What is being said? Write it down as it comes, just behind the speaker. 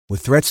With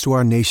threats to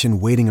our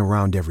nation waiting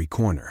around every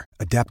corner,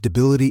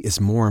 adaptability is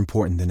more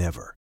important than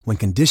ever. When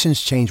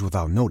conditions change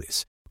without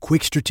notice,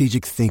 quick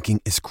strategic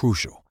thinking is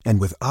crucial.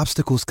 And with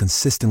obstacles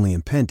consistently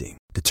impending,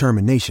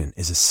 determination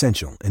is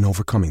essential in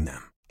overcoming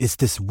them. It's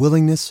this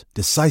willingness,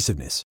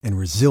 decisiveness, and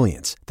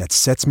resilience that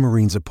sets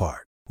Marines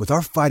apart. With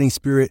our fighting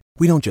spirit,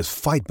 we don't just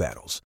fight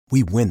battles,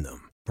 we win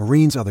them.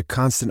 Marines are the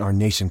constant our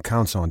nation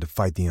counts on to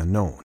fight the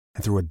unknown.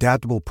 And through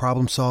adaptable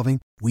problem solving,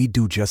 we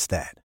do just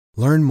that.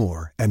 Learn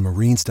more at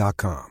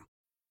marines.com.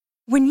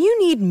 When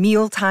you need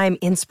mealtime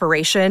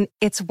inspiration,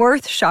 it's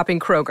worth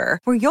shopping Kroger,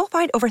 where you'll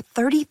find over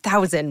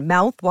 30,000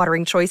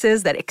 mouth-watering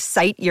choices that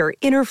excite your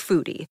inner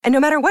foodie. And no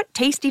matter what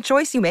tasty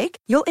choice you make,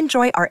 you'll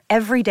enjoy our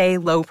everyday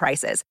low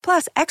prices,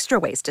 plus extra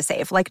ways to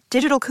save, like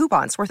digital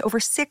coupons worth over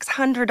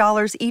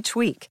 $600 each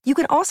week. You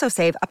can also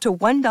save up to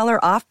 $1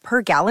 off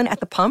per gallon at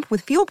the pump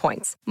with fuel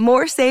points.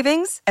 More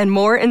savings and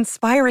more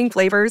inspiring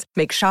flavors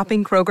make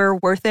shopping Kroger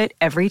worth it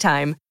every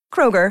time.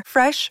 Kroger,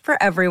 fresh for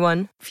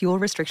everyone. Fuel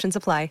restrictions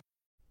apply.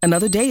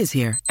 Another day is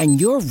here,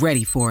 and you're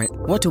ready for it.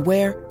 What to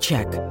wear?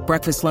 Check.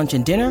 Breakfast, lunch,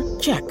 and dinner?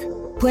 Check.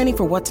 Planning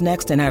for what's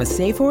next and how to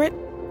save for it?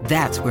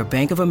 That's where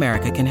Bank of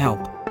America can help.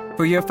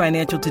 For your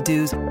financial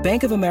to-dos,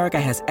 Bank of America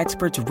has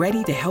experts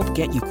ready to help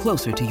get you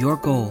closer to your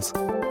goals.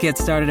 Get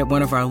started at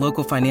one of our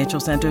local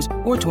financial centers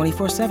or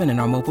 24/7 in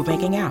our mobile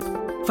banking app.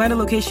 Find a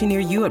location near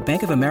you at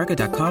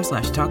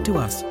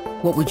bankofamerica.com/talktous.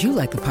 What would you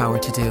like the power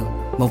to do?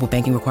 Mobile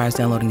banking requires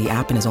downloading the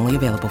app and is only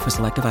available for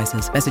select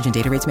devices. Message and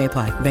data rates may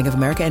apply. Bank of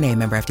America N.A.,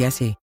 member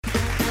FDIC.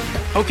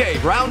 Okay,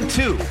 round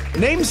two.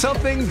 Name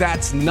something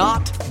that's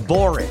not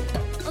boring.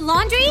 A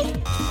laundry?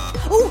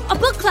 Ooh, a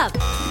book club.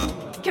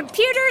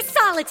 Computer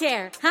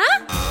solitaire,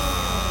 huh?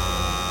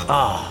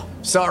 Ah,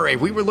 sorry,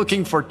 we were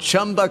looking for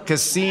Chumba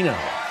Casino.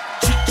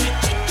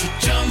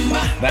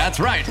 That's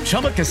right,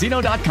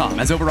 ChumbaCasino.com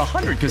has over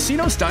 100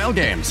 casino-style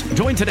games.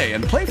 Join today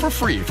and play for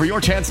free for your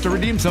chance to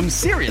redeem some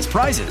serious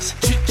prizes.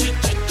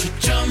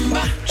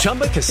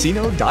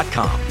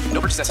 ChumbaCasino.com.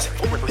 No purchase necessary.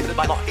 Void where prohibited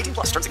by law. 18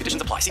 plus. Terms and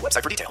conditions apply. See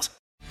website for details.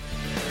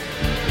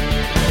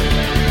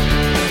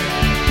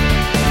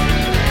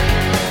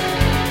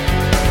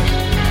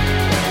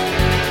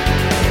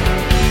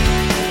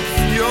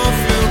 You're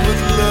filled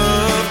with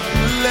love.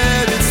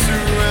 Let it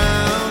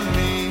surround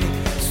me.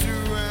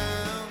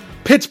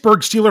 Pittsburgh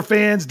Steelers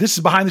fans, this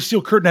is Behind the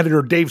Steel Curtain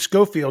editor Dave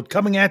Schofield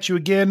coming at you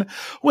again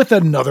with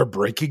another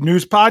breaking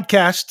news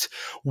podcast.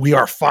 We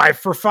are 5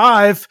 for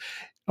 5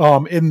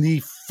 in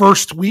the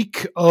first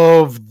week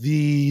of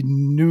the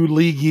new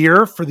league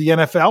year for the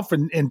NFL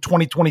in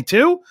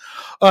 2022.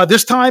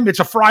 This time it's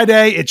a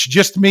Friday. It's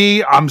just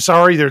me. I'm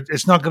sorry.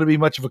 It's not going to be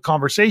much of a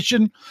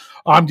conversation.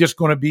 I'm just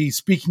going to be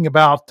speaking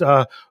about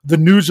the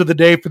news of the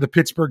day for the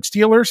Pittsburgh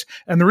Steelers.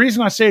 And the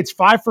reason I say it's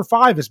 5 for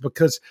 5 is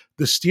because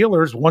the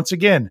Steelers, once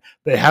again,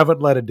 they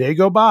haven't let a day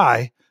go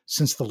by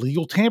since the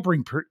legal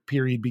tampering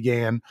period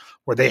began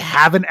where they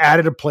haven't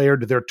added a player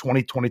to their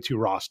 2022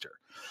 roster.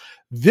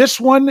 This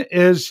one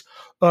is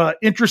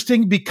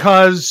interesting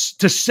because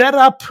to set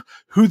up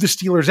who the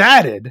Steelers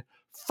added,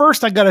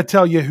 first I got to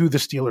tell you who the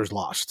Steelers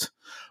lost.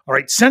 All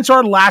right, since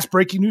our last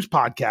breaking news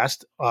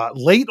podcast,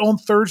 late on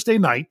Thursday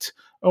night,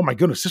 oh my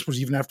goodness, this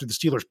was even after the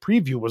Steelers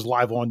preview was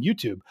live on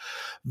YouTube,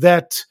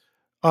 that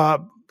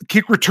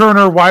kick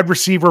returner, wide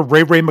receiver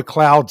Ray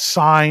McCloud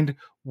signed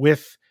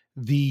with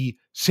the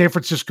San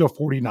Francisco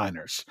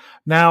 49ers.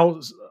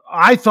 Now,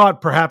 I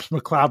thought perhaps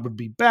McCloud would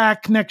be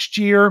back next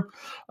year.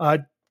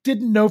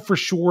 Didn't know for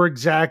sure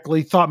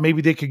exactly. Thought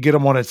maybe they could get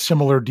him on a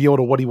similar deal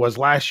to what he was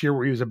last year,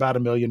 where he was about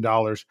 $1 million.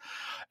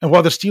 And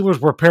while the Steelers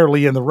were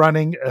apparently in the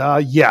running,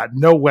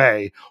 no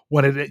way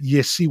when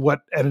you see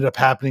what ended up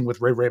happening with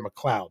Ray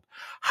McCloud.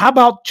 How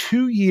about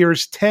 2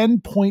 years,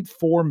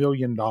 $10.4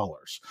 million?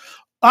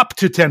 Up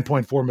to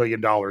 $10.4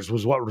 million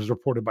was what was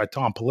reported by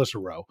Tom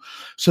Pelissero.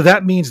 So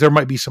that means there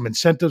might be some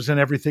incentives and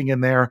everything in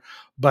there,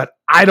 but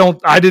I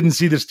didn't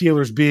see the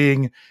Steelers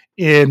being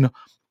in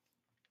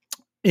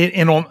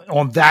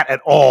on that at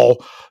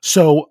all.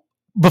 So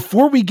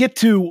before we get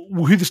to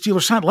who the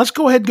Steelers signed, let's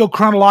go ahead and go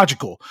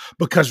chronological,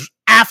 because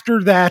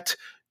after that,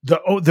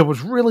 there was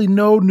really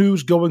no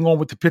news going on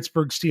with the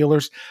Pittsburgh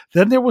Steelers.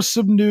 Then there was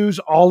some news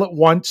all at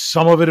once,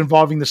 some of it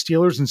involving the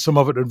Steelers and some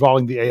of it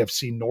involving the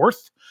AFC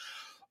North.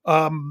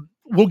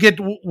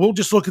 We'll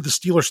just look at the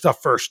Steelers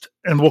stuff first,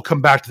 and we'll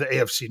come back to the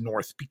AFC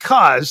North,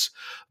 because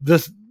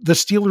the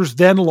Steelers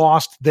then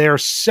lost their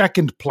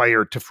second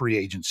player to free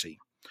agency.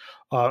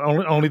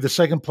 Only the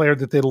second player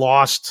that they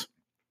lost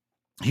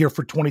here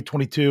for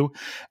 2022,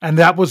 and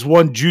that was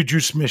one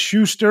Juju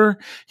Smith-Schuster.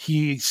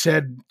 He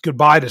said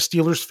goodbye to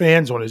Steelers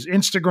fans on his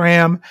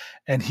Instagram,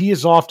 and he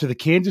is off to the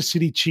Kansas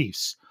City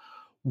Chiefs.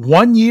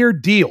 1 year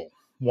deal.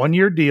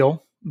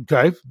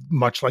 Okay,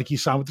 much like he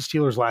signed with the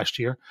Steelers last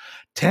year,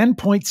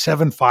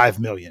 $10.75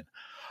 million.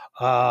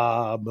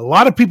 A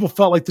lot of people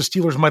felt like the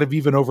Steelers might have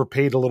even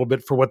overpaid a little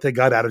bit for what they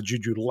got out of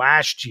Juju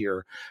last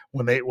year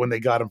when they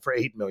got him for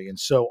 $8 million.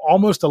 So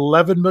almost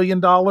 $11 million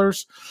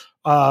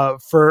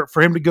for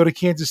him to go to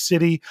Kansas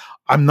City.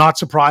 I'm not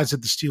surprised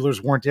that the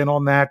Steelers weren't in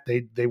on that.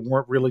 They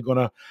weren't really going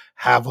to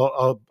have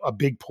a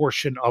big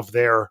portion of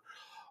their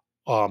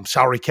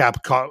salary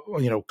cap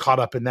caught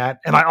up in that.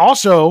 And I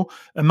also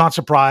am not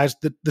surprised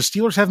that the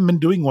Steelers haven't been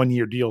doing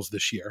 1-year deals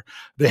this year.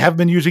 They have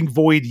been using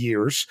void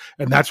years,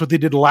 and that's what they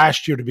did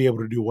last year to be able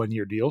to do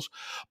 1-year deals.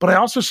 But I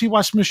also see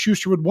why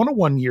Smith-Schuster would want a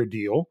 1-year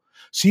deal,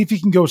 see if he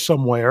can go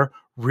somewhere,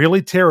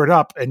 really tear it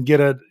up and get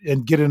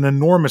an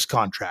enormous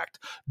contract.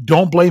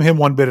 Don't blame him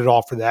one bit at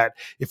all for that.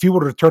 If he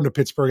would have returned to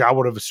Pittsburgh, I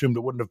would have assumed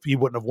he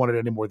wouldn't have wanted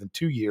any more than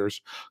 2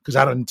 years, because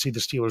I didn't see the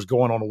Steelers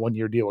going on a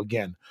 1-year deal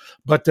again.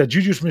 But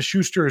Juju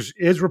Smith-Schuster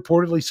is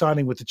reportedly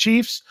signing with the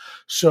Chiefs,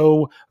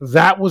 so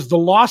that was the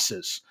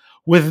losses.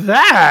 With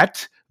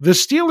that, the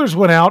Steelers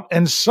went out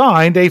and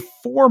signed a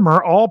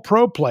former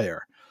All-Pro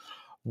player.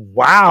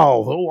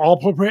 Wow,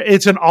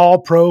 it's an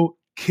All-Pro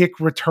kick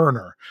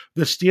returner.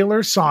 The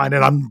Steelers signed,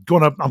 and I'm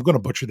gonna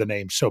butcher the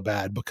name so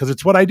bad because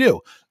it's what I do.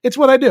 It's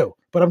what I do.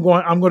 But I'm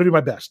going to do my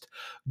best.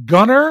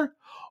 Gunnar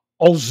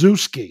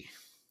Olszewski.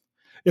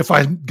 If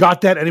I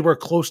got that anywhere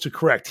close to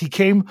correct, he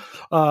came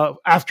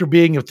after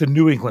being with the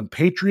New England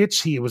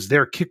Patriots. He was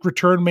their kick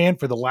return man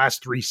for the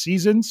last 3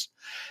 seasons,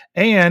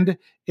 and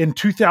in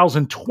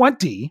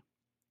 2020,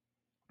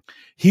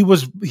 he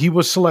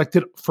was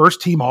selected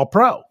first team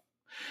All-Pro.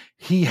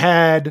 He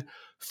had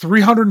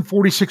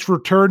 346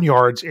 return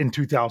yards in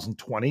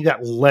 2020.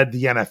 That led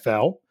the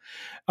NFL.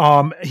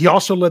 He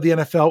also led the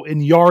NFL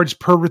in yards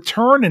per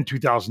return in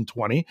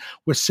 2020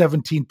 with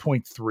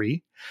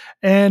 17.3.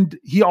 And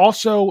he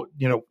also,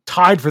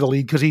 tied for the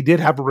lead because he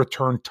did have a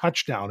return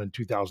touchdown in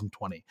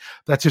 2020.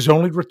 That's his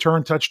only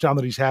return touchdown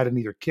that he's had in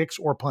either kicks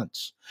or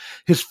punts.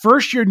 His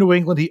first year in New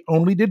England, he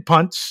only did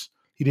punts.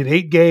 He did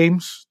 8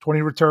 games,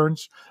 20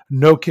 returns,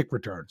 no kick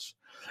returns.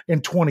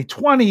 In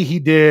 2020, he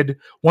did,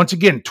 once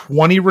again,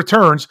 20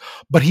 returns,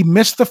 but he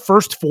missed the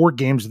first 4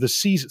 games of the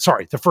season.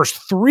 Sorry, the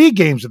first 3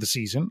 games of the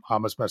season. I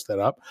almost messed that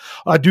up,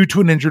 due to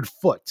an injured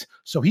foot.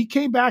 So he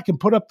came back and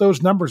put up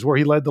those numbers where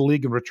he led the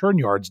league in return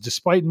yards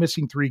despite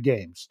missing 3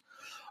 games.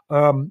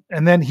 And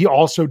then he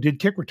also did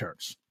kick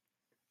returns.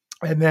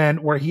 And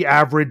then where he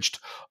averaged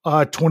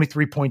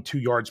 23.2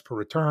 yards per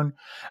return.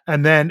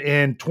 And then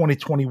in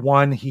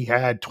 2021, he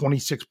had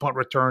 26 punt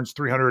returns,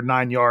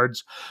 309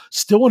 yards,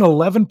 still an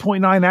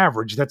 11.9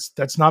 average.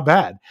 That's not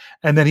bad.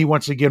 And then he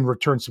once again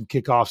returned some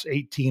kickoffs,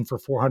 18 for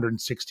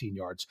 416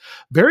 yards.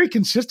 Very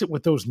consistent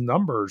with those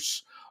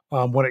numbers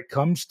when it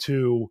comes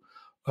to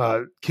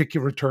kick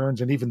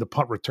returns and even the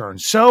punt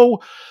returns.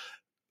 So,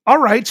 all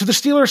right, so the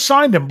Steelers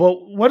signed him.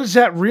 Well, what does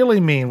that really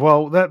mean?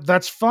 Well,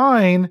 that's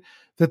fine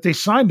that they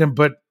signed him,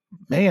 but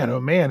man, oh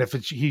man, if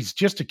he's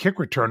just a kick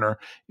returner,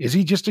 is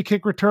he just a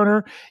kick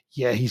returner?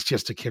 Yeah, he's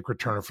just a kick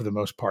returner for the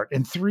most part.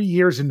 In 3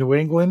 years in New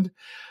England,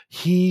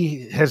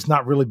 he has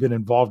not really been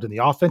involved in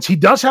the offense. He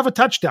does have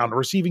a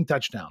receiving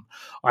touchdown.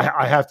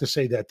 I have to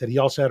say that he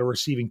also had a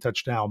receiving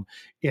touchdown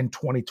in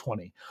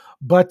 2020.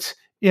 But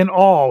in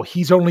all,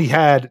 he's only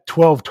had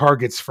 12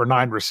 targets for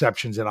 9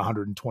 receptions and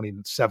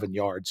 127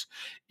 yards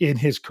in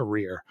his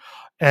career.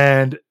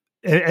 And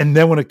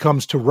then when it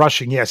comes to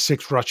rushing, he has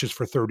 6 rushes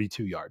for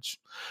 32 yards.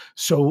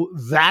 So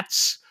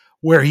that's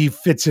where he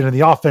fits in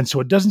the offense. So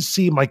it doesn't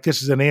seem like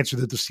this is an answer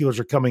that the Steelers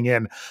are coming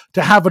in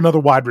to have another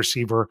wide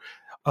receiver.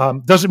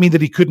 Doesn't mean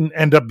that he couldn't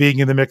end up being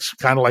in the mix,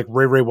 kind of like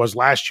Ray was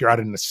last year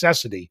out of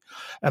necessity.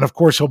 And of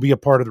course, he'll be a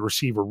part of the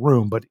receiver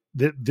room, but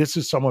this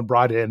is someone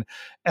brought in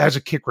as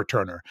a kick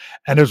returner.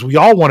 And as we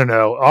all want to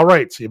know, all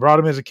right, so you brought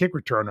him as a kick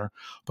returner,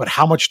 but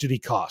how much did he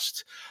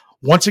cost?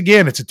 Once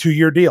again, it's a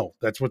 2-year deal.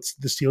 That's what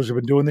the Steelers have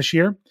been doing this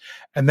year.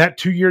 And that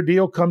 2-year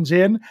deal comes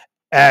in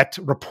at,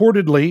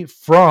 reportedly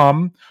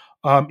from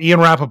Ian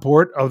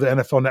Rappaport of the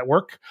NFL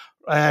Network,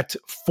 at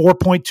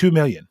 $4.2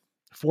 million.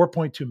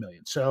 $4.2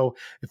 million. So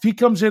if he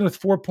comes in with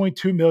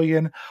 $4.2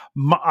 million,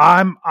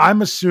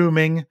 I'm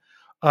assuming,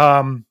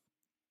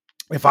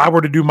 if I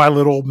were to do my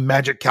little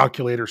magic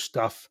calculator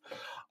stuff,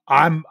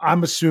 I'm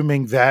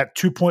assuming that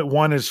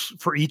 2.1 is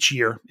for each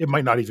year. It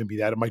might not even be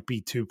that. It might be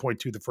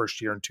 2.2 the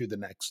first year and 2 the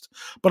next.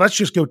 But let's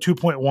just go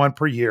 2.1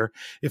 per year.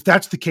 If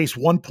that's the case,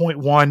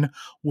 1.1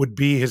 would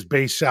be his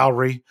base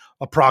salary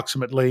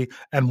approximately,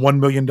 and $1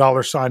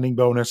 million signing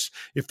bonus.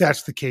 If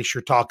that's the case,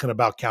 you're talking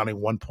about counting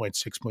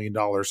 $1.6 million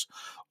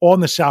on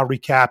the salary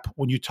cap.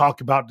 When you talk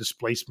about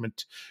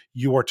displacement,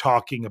 you are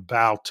talking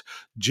about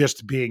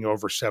just being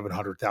over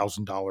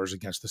 $700,000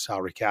 against the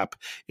salary cap.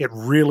 It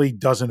really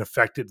doesn't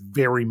affect it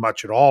very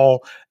much at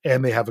all,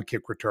 and they have a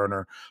kick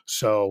returner.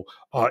 So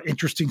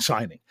interesting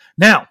signing.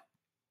 Now,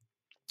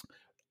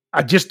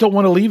 I just don't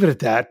want to leave it at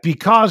that,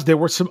 because there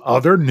was some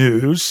other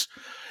news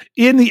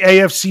in the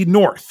AFC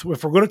North.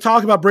 If we're going to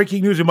talk about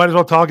breaking news, we might as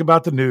well talk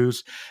about the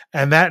news.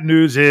 And that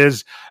news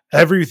is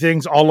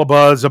everything's all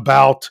abuzz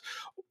about,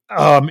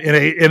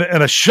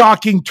 in a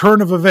shocking turn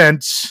of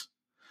events,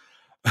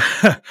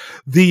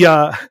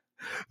 the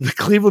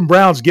Cleveland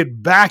Browns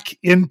get back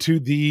into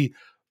the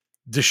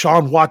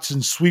Deshaun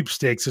Watson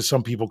sweepstakes, as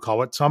some people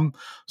call it. Some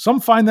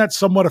find that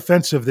somewhat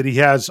offensive that he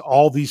has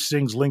all these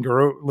things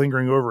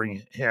lingering over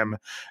him,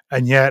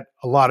 and yet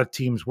a lot of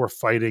teams were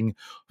fighting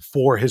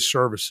for his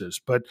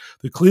services. But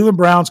the Cleveland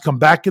Browns come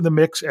back in the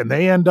mix, and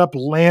they end up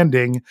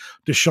landing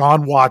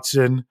Deshaun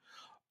Watson.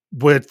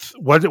 With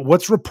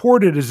what's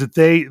reported is that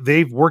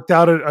they've worked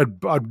out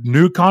a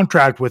new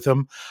contract with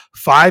him,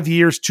 5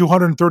 years,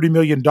 $230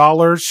 million,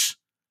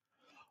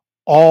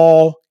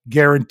 all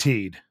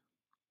guaranteed.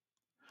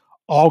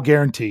 All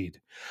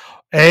guaranteed.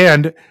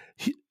 And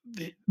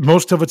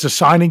most of it's a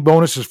signing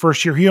bonus his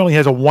first year. He only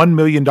has a $1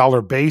 million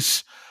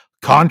base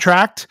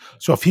contract.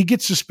 So if he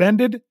gets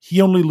suspended, he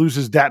only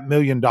loses that $1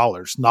 million,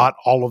 not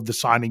all of the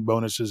signing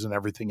bonuses and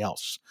everything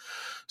else.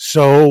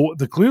 So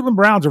the Cleveland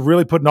Browns are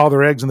really putting all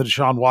their eggs in the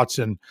Deshaun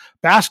Watson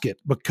basket,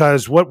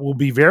 because what will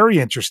be very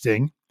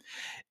interesting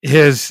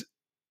is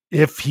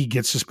if he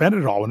gets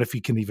suspended at all and if he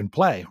can even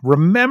play.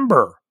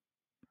 Remember,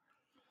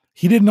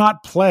 he did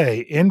not play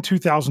in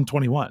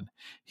 2021.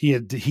 He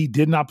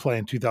did not play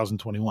in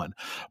 2021.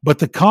 But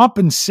the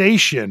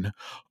compensation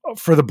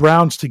for the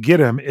Browns to get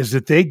him is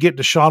that they get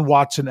Deshaun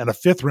Watson and a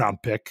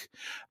 5th-round pick.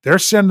 They're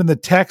sending the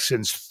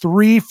Texans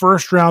 3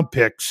 first-round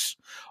picks,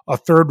 a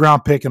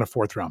 3rd-round pick, and a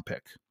 4th-round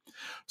pick.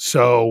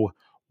 So,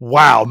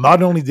 wow,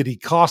 not only did he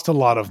cost a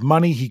lot of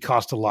money, he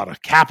cost a lot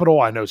of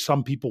capital. I know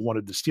some people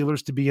wanted the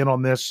Steelers to be in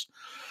on this.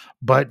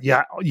 But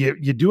yeah,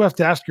 you do have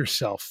to ask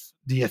yourself,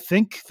 do you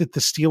think that the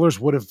Steelers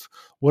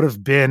would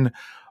have been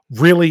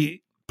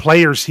really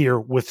players here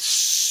with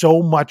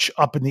so much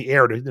up in the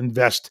air to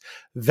invest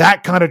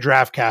that kind of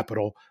draft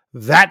capital,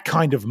 that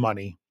kind of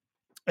money,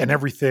 and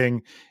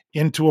everything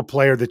into a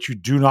player that you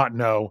do not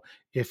know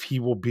if he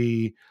will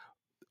be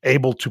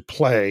able to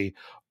play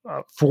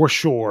for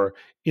sure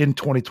in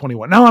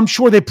 2021? Now, I'm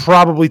sure they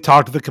probably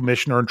talked to the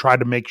commissioner and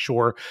tried to make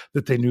sure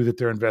that they knew that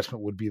their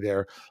investment would be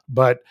there,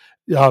 but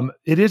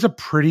it is a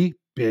pretty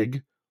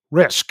big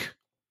risk.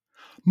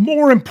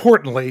 More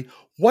importantly,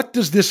 what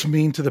does this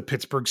mean to the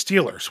Pittsburgh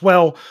Steelers?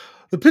 Well,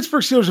 the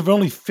Pittsburgh Steelers have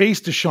only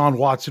faced Deshaun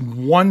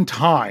Watson one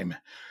time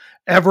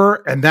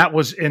ever, and that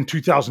was in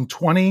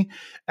 2020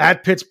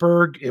 at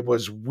Pittsburgh. It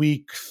was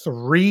week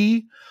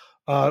 3.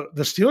 The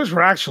Steelers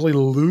were actually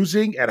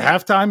losing at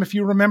halftime, if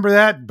you remember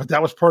that, but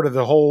that was part of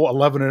the whole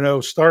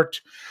 11-0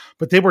 start.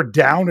 But they were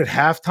down at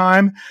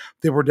halftime.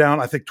 They were down,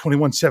 I think,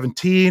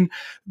 21-17.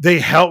 They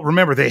held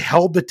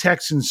the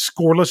Texans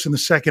scoreless in the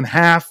second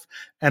half,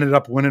 ended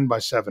up winning by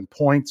 7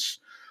 points.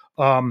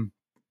 And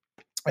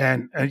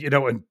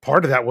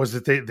part of that was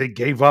that they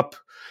gave up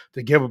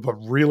a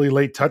really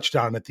late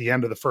touchdown at the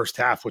end of the first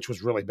half, which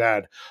was really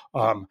bad.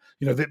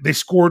 They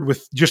scored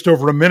with just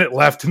over a minute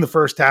left in the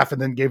first half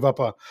and then gave up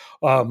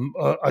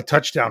a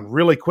touchdown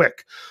really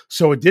quick.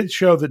 So it did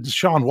show that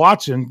Deshaun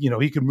Watson,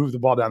 he could move the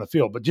ball down the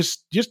field. But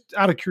just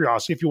out of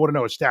curiosity, if you want to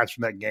know his stats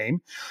from that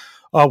game,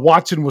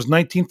 Watson was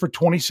 19 for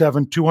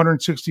 27,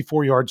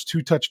 264 yards,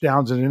 2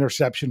 touchdowns, and an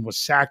interception, was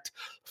sacked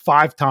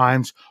 5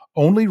 times,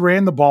 only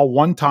ran the ball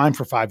 1 time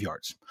for 5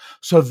 yards.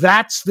 So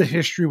that's the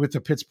history with the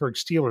Pittsburgh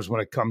Steelers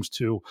when it comes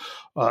to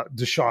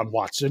Deshaun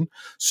Watson.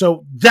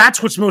 So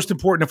that's what's most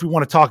important if we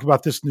want to talk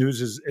about this news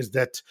is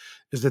that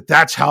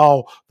that's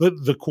how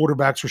the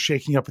quarterbacks are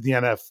shaking up in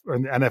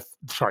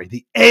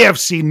the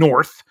AFC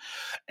North.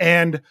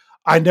 And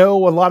I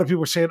know a lot of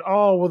people are saying,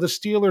 oh, well, the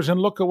Steelers,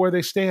 and look at where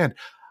they stand.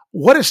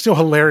 What is still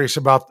hilarious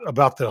about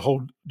the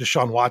whole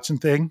Deshaun Watson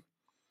thing?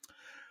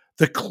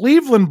 The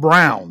Cleveland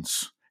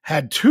Browns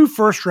had 2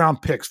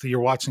 first-round picks the year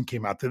Watson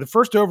came out there. The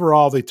first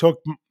overall, they took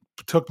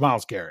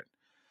Myles Garrett.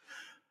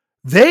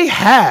 They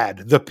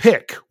had the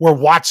pick where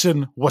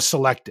Watson was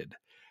selected.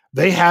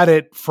 They had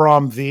it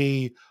from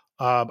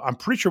I'm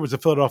pretty sure it was the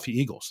Philadelphia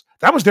Eagles.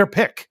 That was their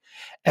pick.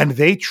 And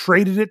they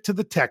traded it to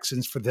the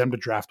Texans for them to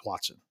draft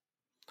Watson.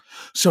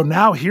 So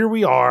now here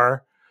we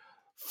are,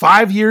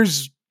 5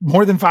 years,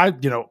 more than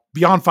 5,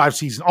 beyond 5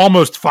 seasons,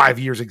 almost 5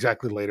 years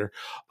exactly later.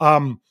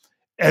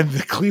 And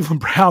the Cleveland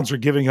Browns are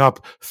giving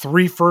up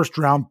 3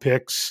 first-round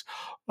picks,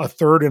 a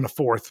 3rd and a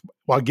 4th,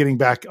 while getting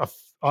back a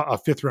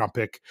 5th-round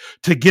pick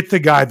to get the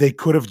guy they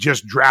could have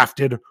just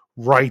drafted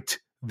right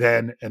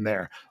then and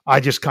there. I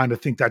just kind of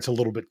think that's a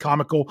little bit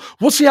comical.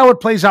 We'll see how it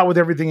plays out with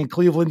everything in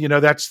Cleveland.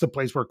 That's the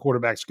place where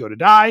quarterbacks go to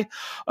die.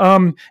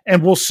 And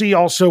we'll see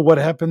also what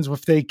happens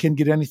if they can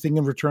get anything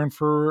in return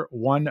for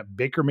one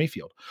Baker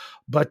Mayfield.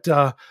 But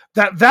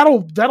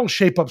that'll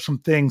shape up some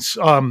things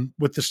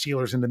with the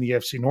Steelers and in the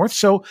AFC North.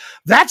 So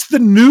that's the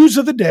news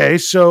of the day.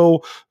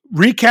 So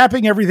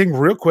recapping everything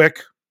real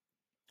quick.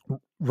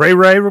 Ray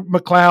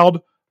McCloud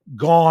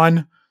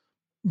gone,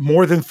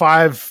 more than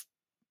 $5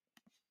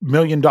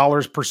 million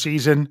per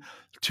season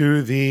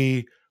to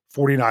the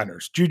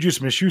 49ers. Juju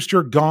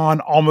Smith-Schuster gone,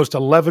 almost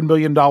 $11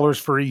 million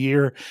for a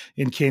year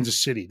in Kansas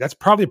City. That's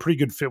probably a pretty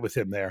good fit with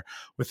him there,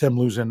 with them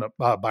losing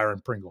Byron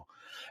Pringle.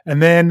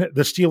 And then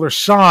the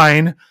Steelers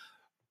sign,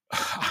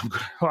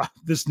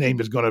 this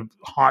name is going to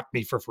haunt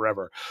me for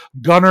forever,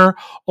 Gunnar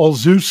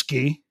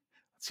Olszewski.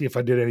 Let's see if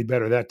I did any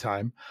better that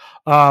time.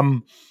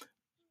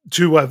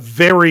 to a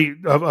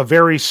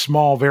very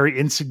small, very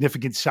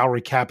insignificant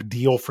salary cap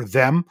deal for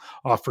them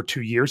for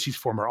 2 years. He's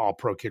former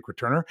All-Pro kick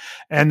returner.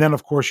 And then,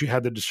 of course, you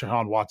had the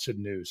Deshaun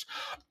Watson news.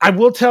 I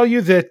will tell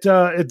you that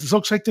it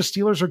looks like the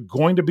Steelers are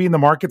going to be in the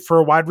market for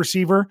a wide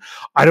receiver.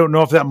 I don't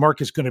know if that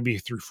market is going to be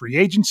through free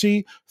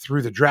agency,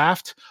 through the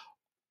draft.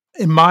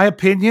 In my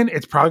opinion,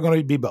 it's probably going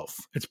to be both.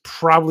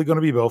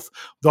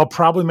 They'll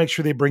probably make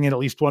sure they bring in at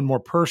least one more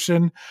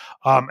person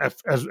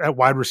at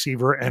wide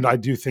receiver, and I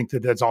do think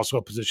that that's also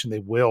a position they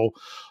will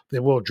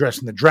address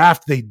in the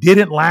draft. They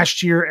didn't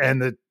last year,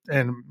 and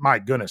my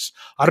goodness,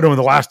 I don't know when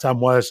the last time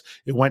was.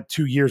 It went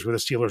 2 years where the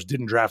Steelers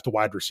didn't draft a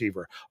wide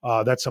receiver.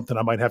 That's something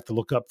I might have to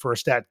look up for a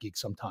stat geek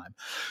sometime.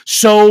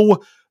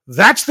 So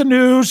that's the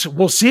news.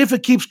 We'll see if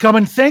it keeps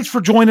coming. Thanks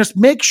for joining us.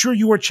 Make sure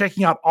you are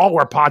checking out all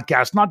our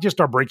podcasts, not just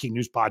our breaking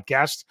news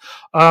podcast.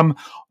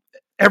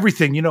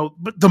 Everything,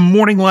 but the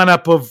morning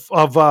lineup of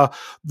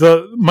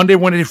the Monday,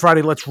 Wednesday,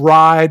 Friday, Let's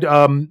Ride,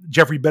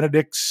 Jeffrey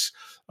Benedict's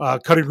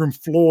Cutting Room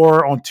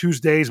Floor on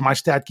Tuesdays, My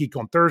Stat Geek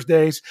on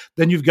Thursdays.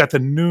 Then you've got the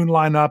noon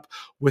lineup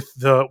with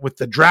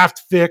the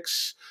Draft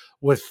Fix,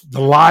 with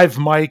the live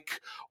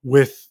mic,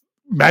 with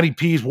Matty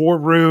P's War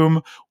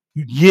Room,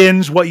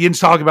 what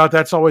Yin's talking about.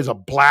 That's always a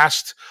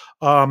blast.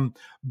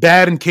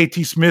 Bad and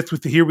KT Smith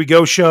with the Here We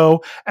Go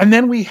show. And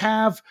then we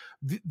have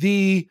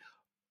the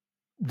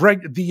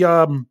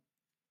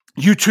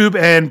YouTube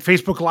and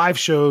Facebook live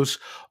shows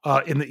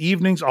in the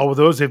evenings. All of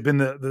those have been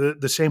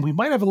the same. We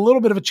might have a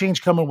little bit of a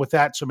change coming with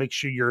that, so make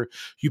sure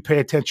you pay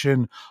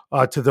attention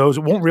to those.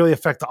 It won't really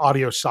affect the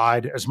audio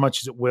side as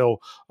much as it will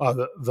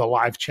the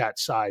live chat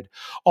side.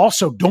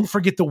 Also, don't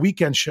forget the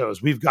weekend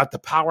shows. We've got the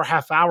Power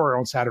Half Hour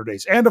on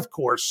Saturdays, and of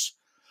course,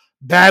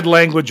 Bad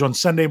Language on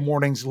Sunday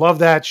mornings. Love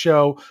that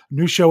show.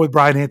 New show with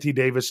Brian Anthony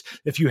Davis.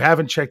 If you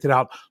haven't checked it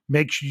out,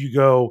 make sure you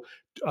go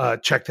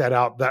check that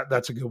out.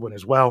 That's a good one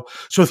as well.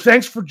 So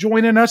thanks for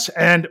joining us.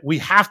 And we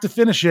have to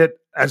finish it,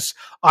 as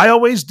I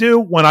always do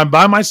when I'm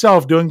by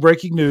myself doing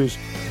breaking news,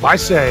 by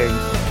saying,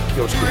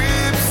 go Steelers.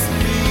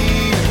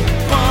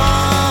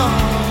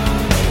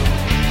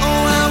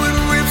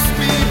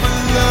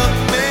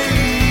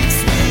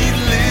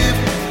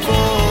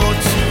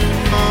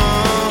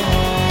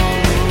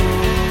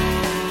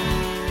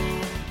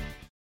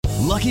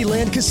 Lucky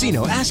Land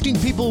Casino, asking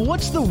people,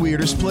 what's the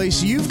weirdest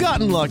place you've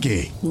gotten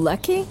lucky?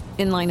 Lucky?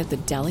 In line at the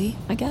deli,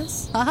 I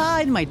guess? Aha,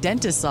 in my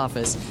dentist's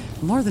office.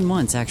 More than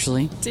once,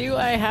 actually. Do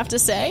I have to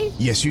say?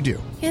 Yes, you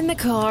do. In the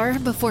car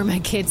before my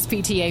kids'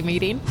 PTA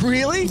meeting.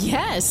 Really?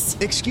 Yes.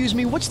 Excuse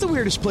me, what's the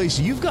weirdest place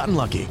you've gotten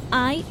lucky?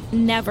 I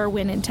never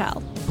win and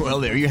tell. Well,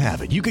 there you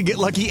have it. You can get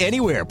lucky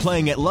anywhere,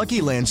 playing at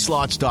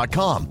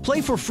LuckyLandSlots.com.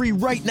 Play for free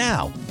right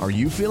now. Are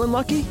you feeling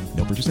lucky?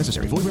 No purchase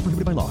necessary. Void where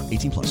prohibited by law.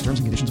 18+. Terms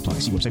and conditions apply.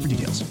 See website for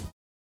details.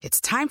 It's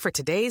time for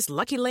today's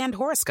Lucky Land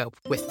horoscope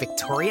with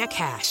Victoria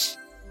Cash.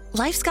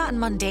 Life's gotten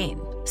mundane,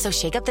 so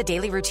shake up the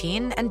daily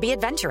routine and be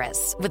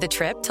adventurous with a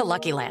trip to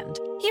Lucky Land.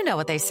 You know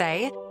what they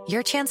say.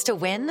 Your chance to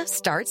win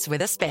starts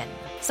with a spin.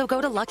 So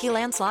go to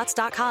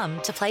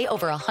LuckyLandSlots.com to play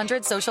over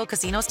 100 social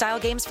casino-style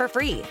games for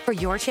free for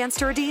your chance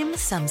to redeem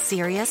some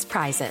serious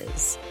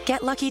prizes.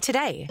 Get lucky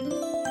today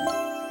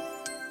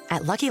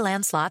at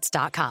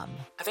LuckyLandSlots.com.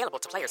 Available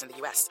to players in the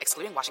U.S.,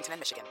 excluding Washington and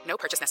Michigan. No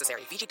purchase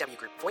necessary. VGW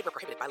Group. Void where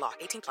prohibited by law.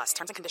 18+.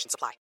 Terms and conditions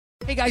apply.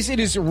 Hey guys, it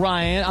is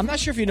Ryan. I'm not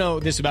sure if you know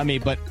this about me,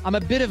 but I'm a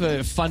bit of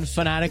a fun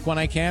fanatic when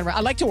I can. I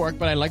like to work,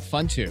 but I like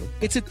fun too.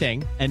 It's a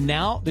thing. And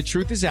now the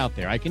truth is out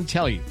there. I can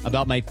tell you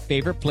about my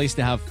favorite place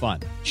to have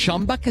fun.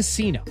 Chumba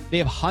Casino. They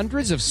have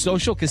hundreds of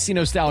social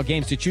casino style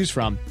games to choose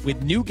from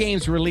with new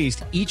games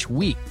released each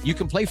week. You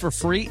can play for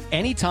free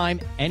anytime,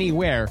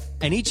 anywhere.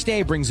 And each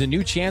day brings a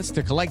new chance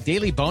to collect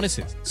daily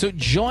bonuses. So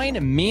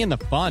join me in the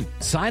fun.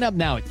 Sign up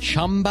now at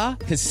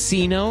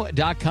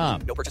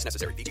ChumbaCasino.com. No purchase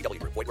necessary. VGW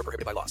Group. Void where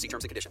prohibited by law. See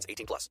terms and conditions.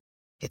 18+.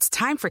 It's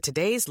time for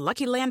today's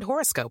Lucky Land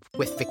horoscope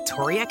with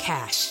Victoria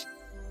Cash.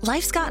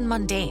 Life's gotten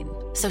mundane,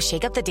 so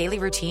shake up the daily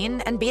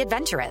routine and be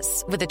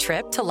adventurous with a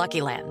trip to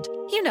Lucky Land.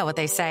 You know what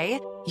they say.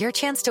 Your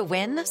chance to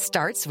win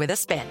starts with a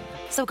spin.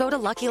 So go to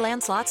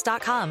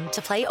LuckyLandSlots.com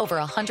to play over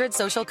 100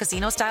 social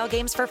casino-style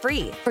games for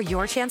free for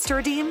your chance to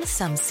redeem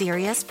some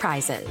serious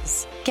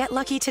prizes. Get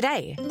lucky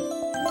today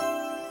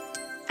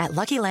at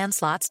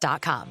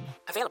LuckyLandSlots.com.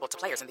 Available to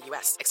players in the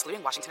U.S.,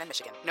 excluding Washington and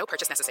Michigan. No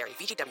purchase necessary.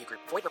 VGW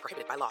Group. Void where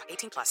prohibited by law.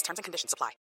 18+. Terms and conditions apply.